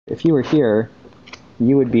If you were here,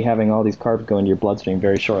 you would be having all these carbs go into your bloodstream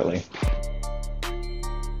very shortly.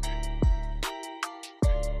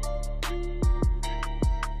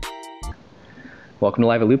 Welcome to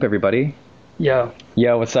Live at Loupe, everybody. Yo.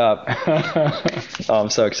 Yo, what's up? Oh,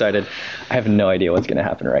 I'm so excited. I have no idea what's going to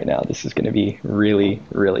happen right now. This is going to be really,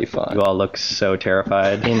 really fun. You all look so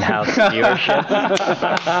terrified. In-house viewership.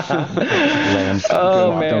 Lambs.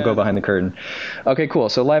 Oh, man. Don't go behind the curtain. Okay, cool.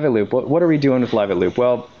 So Live at Loupe. What are we doing with Live at Loupe?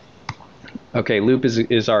 Well, okay, Loupe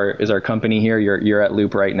is our company here. You're at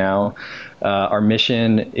Loupe right now. Our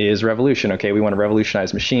mission is revolution. Okay, we want to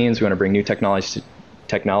revolutionize machines. We want to bring new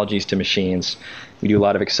technologies to machines. We do a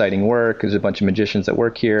lot of exciting work. There's a bunch of magicians that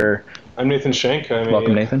work here. I'm Nathan Schenk.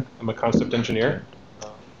 Welcome, Nathan. I'm a concept engineer.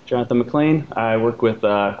 Jonathan McLean. I work with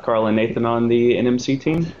Carl and Nathan on the NMC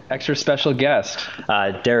team. Extra special guest.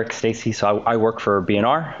 Derrick Stacey. So I work for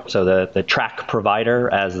B&R, so the track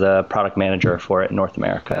provider, as the product manager for it in North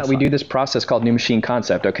America. We do this process called new machine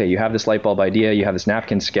concept. Okay, you have this light bulb idea, you have this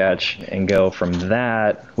napkin sketch, and go from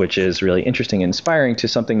that, which is really interesting and inspiring, to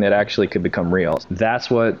something that actually could become real.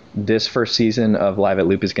 That's what this first season of Live at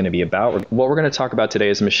Loupe is going to be about. What we're going to talk about today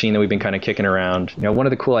is a machine that we've been kind of kicking around. You know, one of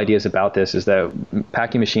the cool ideas about this is that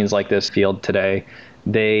packing machines like this field today,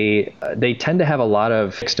 they tend to have a lot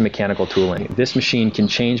of fixed mechanical tooling. This machine can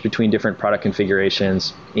change between different product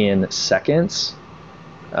configurations in seconds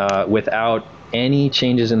without any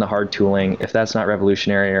changes in the hard tooling. If that's not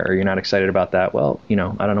revolutionary or you're not excited about that, well, you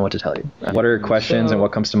know, I don't know what to tell you. What are your questions and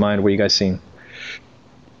what comes to mind? What are you guys seeing?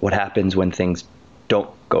 What happens when things don't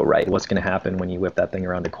go right? What's going to happen when you whip that thing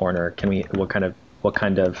around a corner? What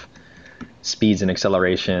kind of speeds and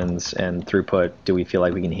accelerations and throughput do we feel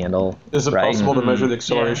like we can handle? Is it possible to measure the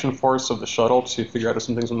acceleration force of the shuttle to figure out if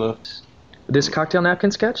something's in the... This cocktail napkin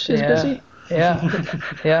sketch is busy?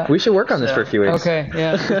 Yeah. We should work on this for a few weeks. Okay,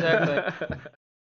 yeah, exactly.